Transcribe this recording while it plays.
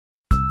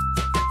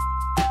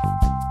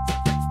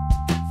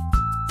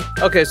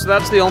Okay, so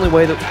that's the only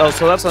way that... Oh,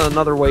 so that's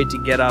another way to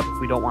get up if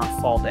we don't want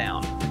to fall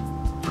down.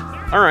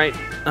 Alright.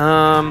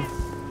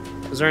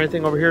 Is there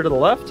anything over here to the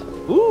left?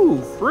 Ooh,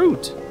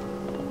 fruit.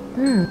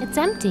 It's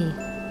empty.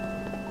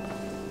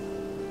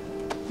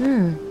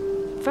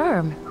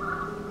 Firm.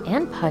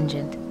 And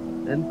pungent.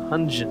 And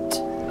pungent.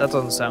 That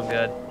doesn't sound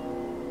good.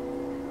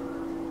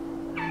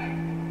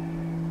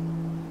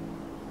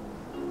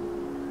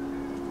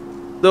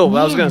 Oh,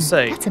 I was gonna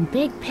say. That's a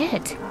big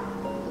pit.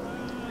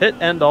 Pit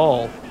and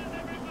all.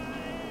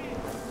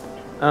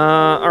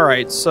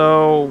 Alright,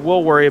 so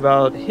we'll worry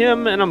about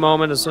him in a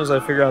moment as soon as I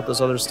figure out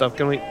this other stuff.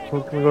 Can we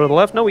go to the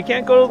left? No, we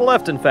can't go to the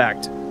left, in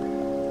fact.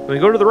 Can we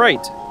go to the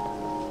right?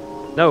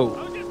 No.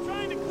 I was just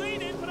trying to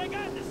clean it, but I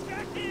got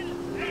distracted.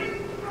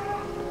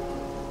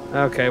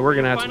 Okay, we're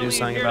gonna have to do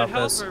something about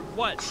this. Or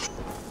what?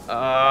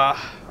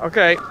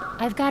 Okay.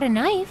 I've got a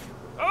knife.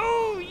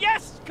 Oh,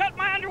 yes! Cut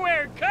my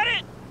underwear! Cut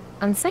it!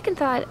 On second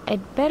thought,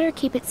 I'd better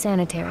keep it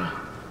sanitary.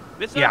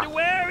 This Yeah.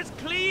 underwear is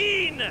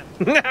clean!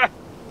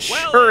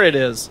 Sure it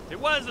is. It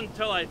was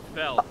until I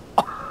fell.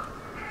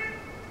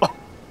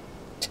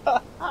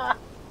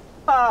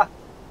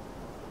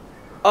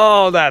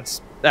 Oh,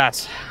 that's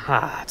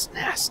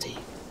nasty.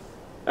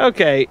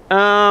 Okay,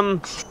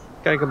 can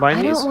I combine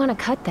I these? don't want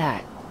to cut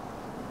that.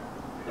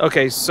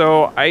 Okay,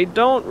 so I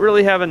don't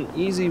really have an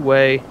easy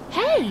way.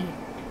 Hey!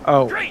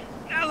 Oh. Great!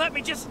 Now let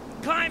me just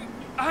climb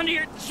onto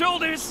your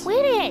shoulders.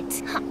 Wait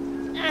it!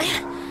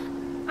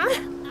 But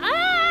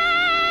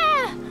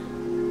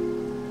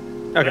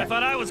Okay. I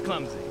thought I was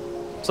clumsy.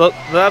 So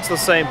that's the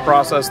same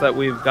process that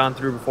we've gone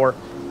through before.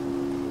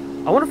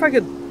 I wonder if I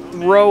could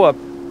throw a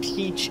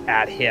peach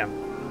at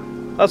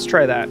him. Let's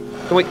try that.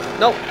 Can we?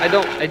 No, I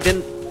don't. I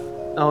didn't.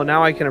 Oh,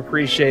 now I can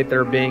appreciate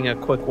there being a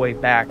quick way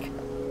back.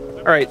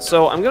 All right,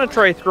 so I'm gonna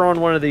try throwing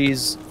one of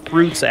these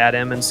fruits at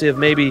him and see if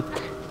maybe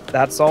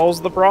that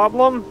solves the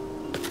problem.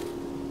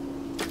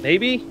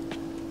 Maybe.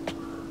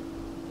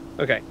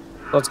 Okay,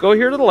 let's go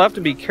here to the left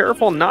and be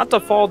careful not to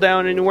fall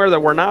down anywhere that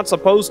we're not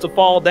supposed to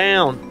fall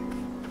down.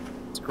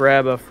 Let's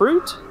grab a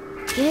fruit.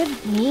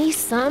 Give me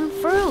some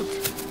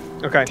fruit.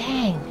 Okay.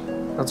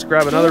 Dang. Let's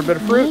grab another bit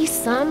of fruit. Give me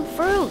some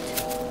fruit.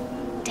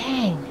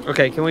 Dang.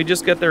 Okay, can we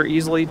just get there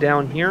easily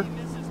down here?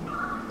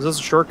 Is this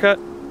a shortcut?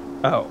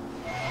 Oh.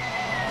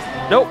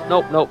 Nope,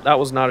 nope, nope. That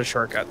was not a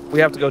shortcut.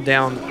 We have to go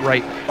down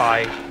right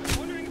by.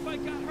 Wondering if I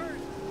got hurt.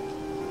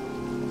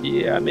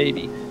 Yeah,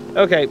 maybe.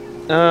 Okay.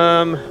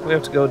 We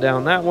have to go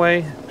down that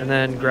way and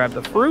then grab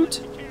the fruit.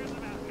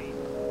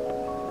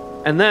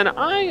 And then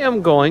I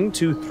am going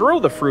to throw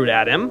the fruit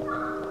at him.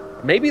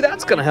 Maybe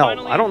that's going to help.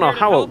 I don't know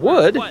how it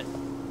would. Are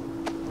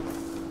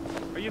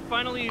you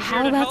finally here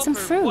How to about help some or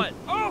fruit? What?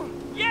 Oh,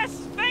 yes,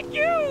 thank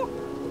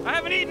you. I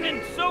haven't eaten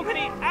in so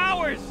many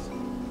hours.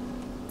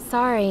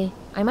 Sorry,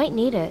 I might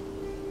need it.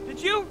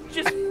 Did you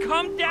just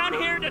come down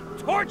here to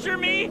torture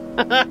me?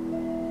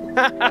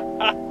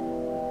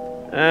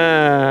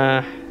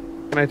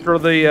 Can I throw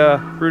the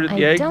fruit at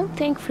the egg? I don't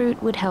think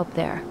fruit would help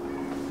there.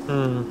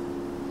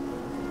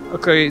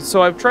 Okay,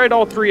 so I've tried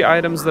all three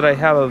items that I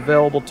have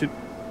available to...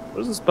 What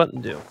does this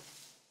button do?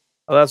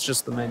 Oh, that's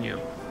just the menu.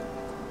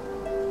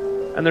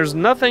 And there's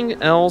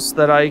nothing else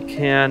that I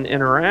can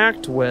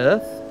interact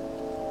with.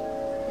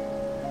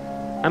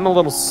 I'm a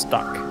little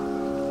stuck.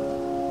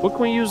 What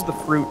can we use the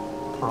fruit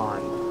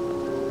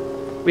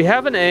on? We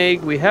have an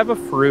egg, we have a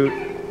fruit.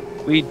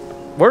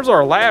 Where's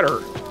our ladder?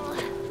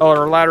 Oh,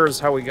 our ladder is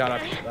how we got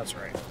up here, that's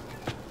right.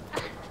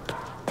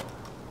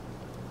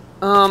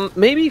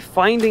 Maybe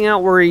finding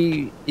out where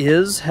he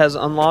is has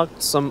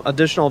unlocked some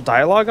additional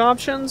dialogue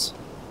options.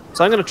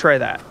 So I'm gonna try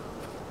that.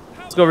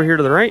 Let's go over here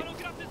to the right.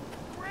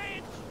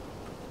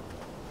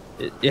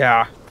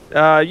 Yeah.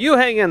 You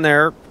hang in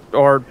there,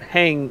 or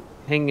hang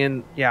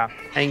in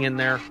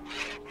there.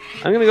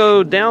 I'm gonna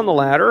go down the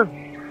ladder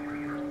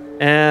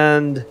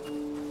and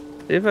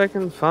see if I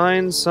can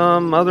find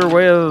some other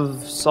way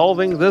of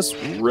solving this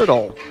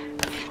riddle.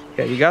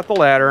 Okay, you got the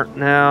ladder.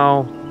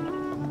 Now,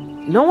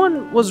 no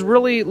one was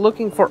really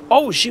looking for...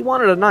 Oh, she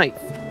wanted a knife.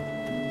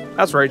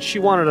 That's right, she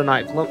wanted a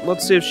knife.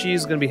 Let's see if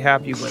she's gonna be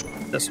happy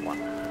with this one.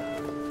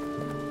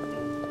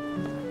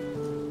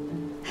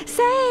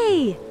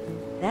 Say,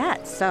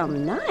 that's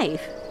some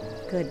knife.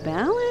 Good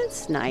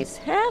balance, nice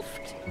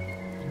heft.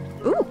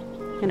 Ooh,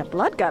 and a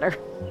blood gutter.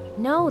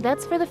 No,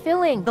 that's for the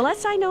filling. The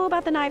less I know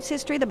about the knife's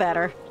history, the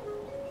better.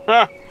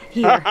 Ha!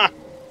 Here.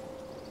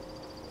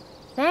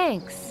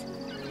 Thanks.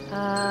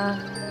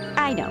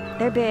 I know,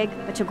 they're big,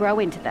 but you'll grow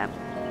into them.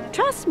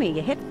 Trust me,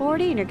 you hit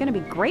 40 and you're going to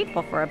be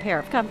grateful for a pair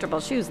of comfortable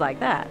shoes like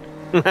that.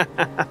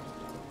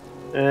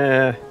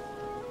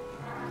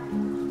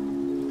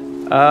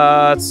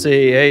 Let's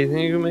see. Hey,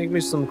 think you can make me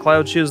some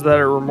cloud shoes that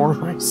are more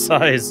my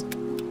size?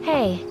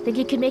 Hey, think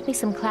you could make me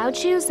some cloud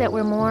shoes that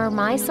were more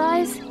my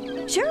size?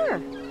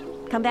 Sure.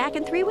 Come back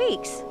in 3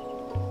 weeks.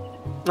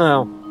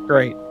 Oh,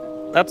 great.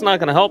 That's not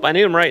gonna help. I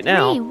need them right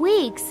now. 3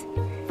 weeks?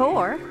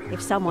 4,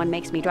 if someone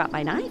makes me drop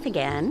my knife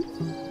again.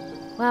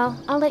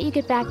 Well, I'll let you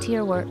get back to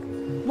your work.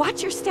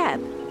 Watch your step.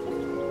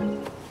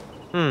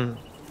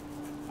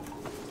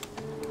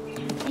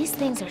 Is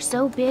things are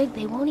so big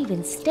they won't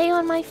even stay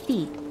on my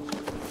feet.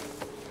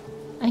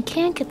 I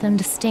can't get them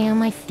to stay on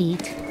my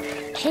feet.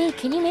 Hey,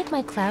 can you make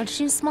my cloud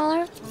shoes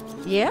smaller?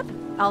 Yep.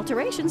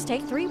 Alterations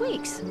take 3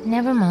 weeks.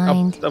 Never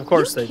mind. Of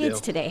course they You kids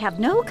do. today have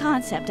no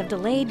concept of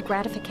delayed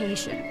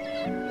gratification.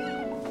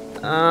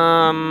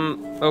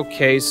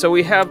 Okay, so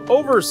we have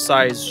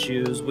oversized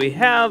shoes, we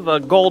have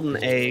a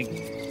golden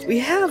egg, we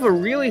have a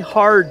really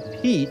hard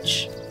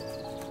peach,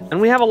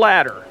 and we have a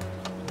ladder.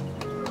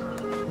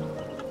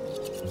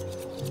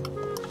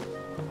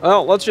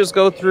 Well, let's just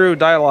go through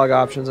dialogue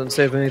options and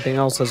see if anything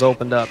else has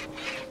opened up.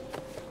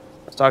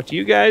 Let's talk to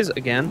you guys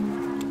again.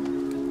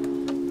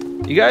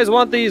 You guys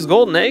want these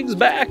golden eggs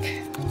back?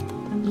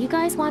 You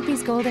guys want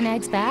these golden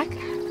eggs back?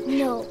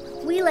 No,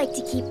 we like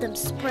to keep them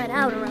spread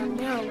out around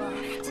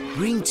Narloft.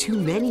 Bring too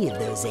many of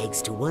those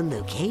eggs to one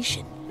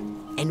location.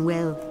 And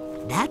well,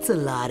 that's a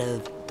lot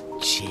of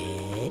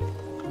chit.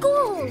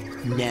 Gold!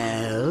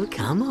 No,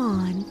 come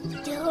on.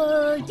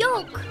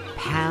 Yolk!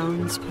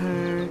 Pounds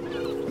per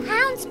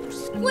Pounds per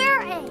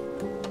square egg!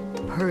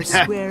 per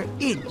square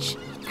inch.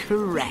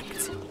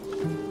 Correct.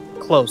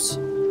 Close.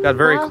 Got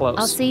very Well, close.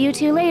 I'll see you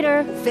two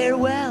later.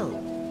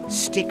 Farewell.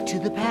 Stick to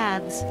the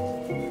paths.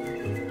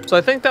 So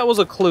I think that was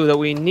a clue that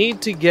we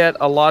need to get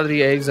a lot of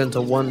the eggs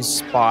into one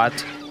spot.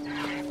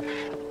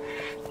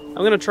 I'm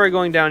going to try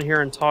going down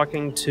here and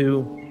talking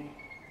to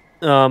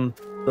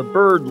the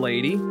bird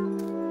lady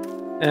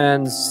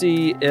and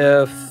see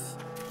if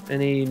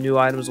any new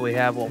items we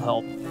have will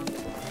help.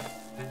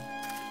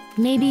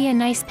 Maybe a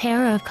nice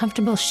pair of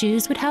comfortable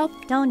shoes would help?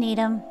 Don't need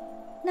them.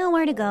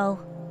 Nowhere to go.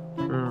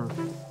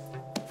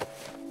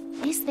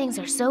 These things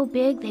are so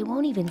big they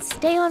won't even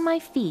stay on my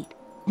feet.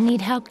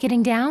 Need help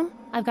getting down?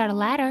 I've got a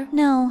ladder.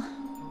 No,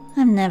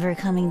 I'm never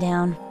coming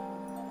down.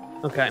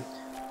 Okay.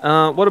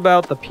 What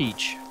about the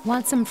peach?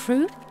 Want some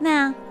fruit?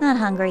 Nah, not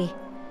hungry.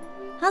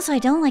 Also, I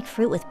don't like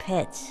fruit with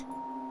pits.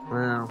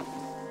 Well,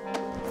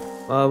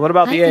 what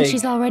about I the think egg?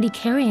 she's already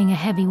carrying a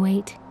heavy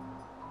weight.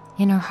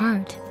 In her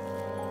heart.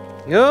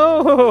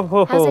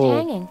 Yo! How's it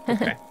hanging?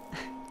 Okay.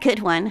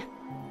 Good one.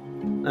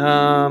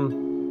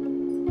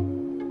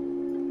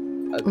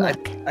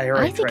 Look, I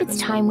already I think tried it's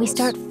this time one we once.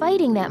 start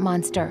fighting that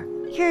monster.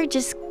 You're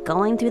just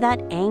going through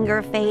that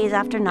anger phase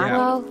after not. Yeah.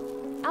 Well,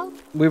 I'll...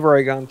 We've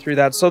already gone through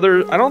that, so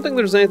I don't think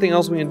there's anything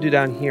else we can do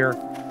down here.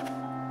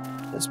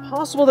 It's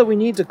possible that we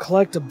need to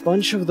collect a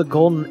bunch of the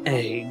golden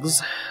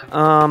eggs,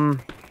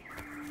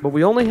 but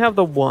we only have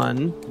the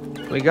one.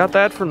 We got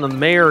that from the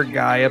mayor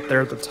guy up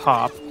there at the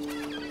top.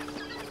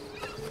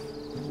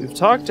 We've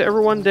talked to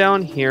everyone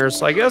down here,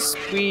 so I guess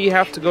we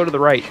have to go to the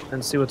right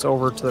and see what's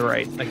over to the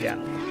right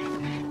again.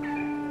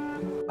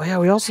 Oh yeah,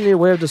 we also need a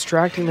way of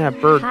distracting that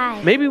bird.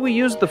 Hi. Maybe we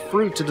use the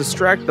fruit to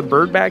distract the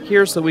bird back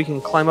here so we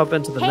can climb up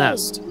into the Hey.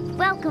 nest.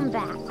 Welcome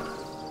back.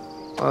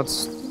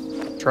 Let's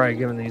try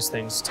giving these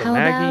things to How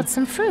Maggie. about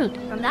some fruit?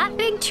 From that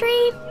big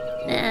tree?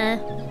 Nah,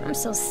 I'm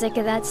so sick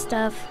of that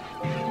stuff.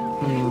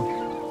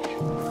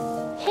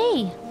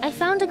 Hey, I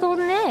found a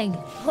golden egg.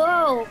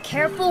 Whoa,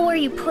 careful where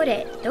you put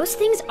it. Those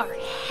things are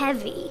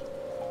heavy.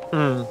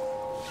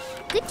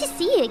 Good to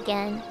see you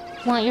again.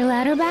 Want your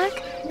ladder back?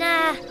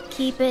 Nah,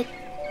 keep it.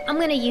 I'm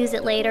gonna use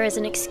it later as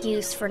an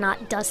excuse for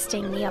not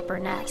dusting the upper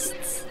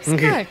nests.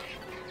 Skirt.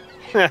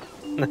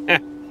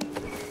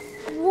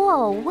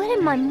 Whoa, what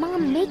did my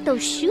mom make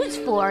those shoes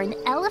for? An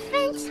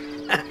elephant?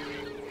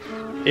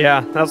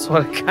 Yeah, that's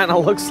what it kind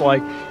of looks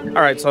like.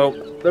 All right, so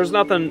there's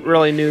nothing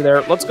really new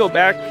there. Let's go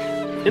back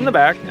in the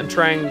back and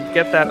try and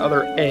get that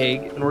other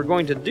egg. And we're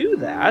going to do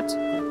that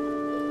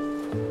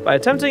by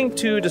attempting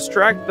to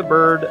distract the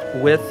bird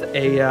with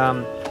a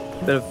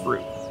bit of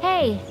fruit.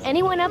 Hey,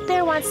 anyone up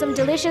there want some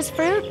delicious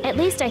fruit? At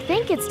least I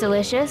think it's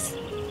delicious.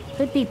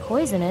 Could be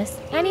poisonous.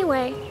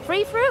 Anyway,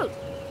 free fruit.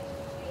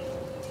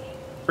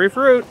 Free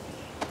fruit.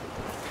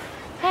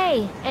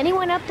 Hey,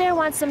 anyone up there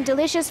want some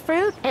delicious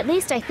fruit? At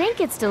least I think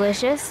it's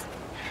delicious.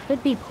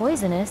 Could be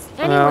poisonous.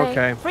 Anyway,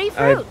 Okay. free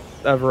fruit.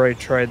 I've already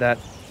tried that.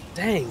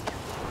 Dang.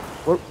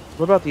 What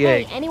about the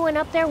Hey, egg? anyone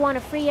up there want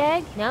a free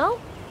egg? No?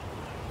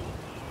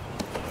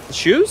 The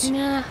shoes?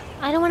 Nah,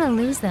 I don't want to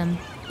lose them,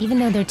 even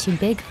though they're too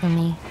big for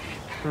me.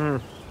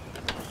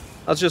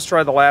 Let's just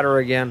try the ladder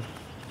again.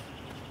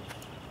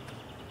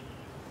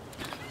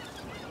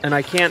 And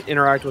I can't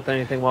interact with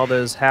anything while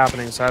this is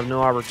happening, so I have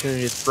no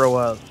opportunity to throw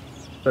a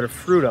bit of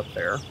fruit up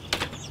there.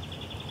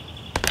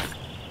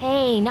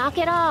 Hey, knock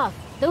it off.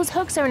 Those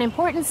hooks are an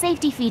important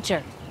safety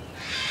feature.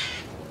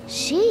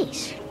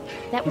 Sheesh,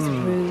 that was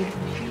rude.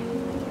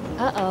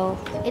 Uh-oh,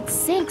 it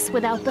sinks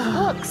without the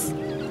hooks.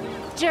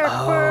 Jerk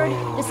bird,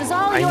 this is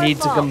all your I need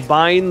fault. to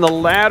combine the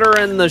ladder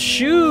and the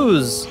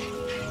shoes.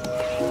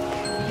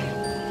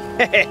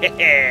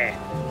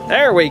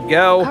 There we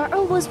go.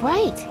 Carl was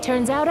right.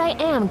 Turns out I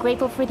am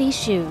grateful for these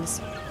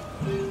shoes.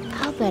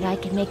 I'll bet I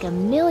can make $1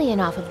 million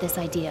off of this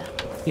idea.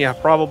 Yeah,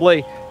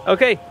 probably.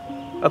 Okay,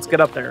 let's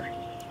get up there.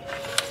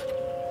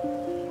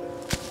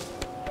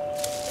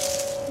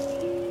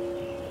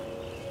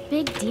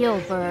 Big deal,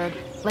 bird.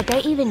 Like I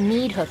even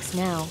need hooks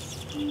now.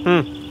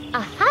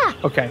 Aha!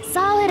 Okay.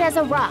 Solid as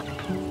a rock.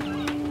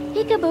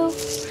 Peekaboo.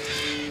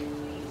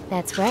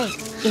 That's right.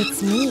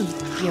 It's me,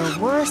 your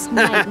worst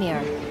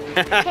nightmare.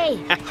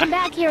 Hey, come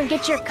back here and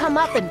get your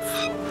comeuppance.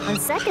 On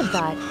second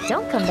thought,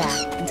 don't come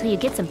back until you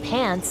get some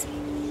pants.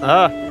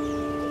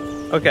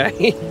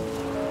 Okay.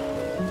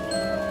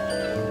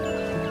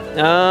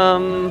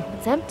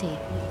 It's empty.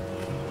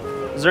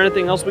 Is there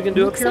anything else we can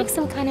do up Looks here? like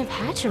some kind of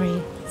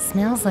hatchery.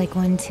 Smells like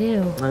one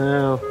too.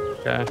 Oh,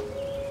 okay.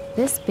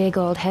 This big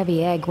old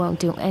heavy egg won't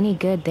do any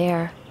good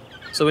there.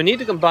 So we need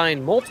to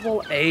combine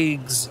multiple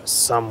eggs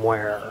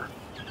somewhere.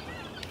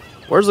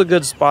 Where's a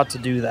good spot to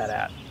do that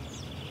at?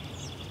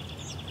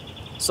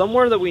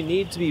 Somewhere that we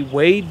need to be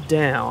weighed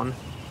down.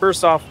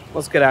 First off,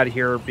 let's get out of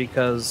here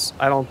because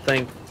I don't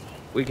think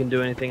we can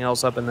do anything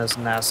else up in this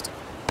nest.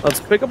 Let's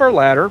pick up our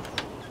ladder.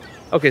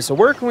 Okay, so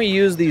where can we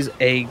use these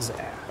eggs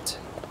at?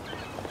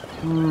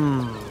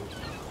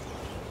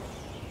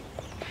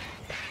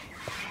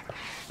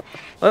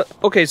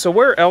 Okay, so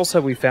where else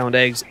have we found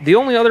eggs? The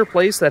only other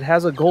place that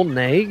has a golden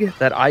egg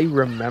that I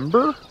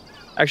remember...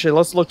 Actually,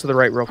 let's look to the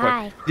right real quick.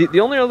 Hi.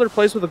 The only other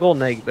place with a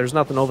golden egg, there's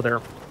nothing over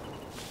there,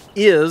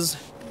 is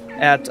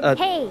at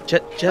Hey,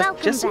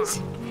 welcome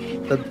Jesse's?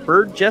 The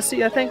bird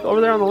Jesse, I think,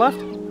 over there on the left.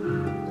 So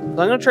I'm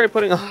going to try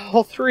putting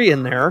all three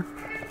in there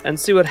and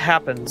see what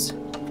happens.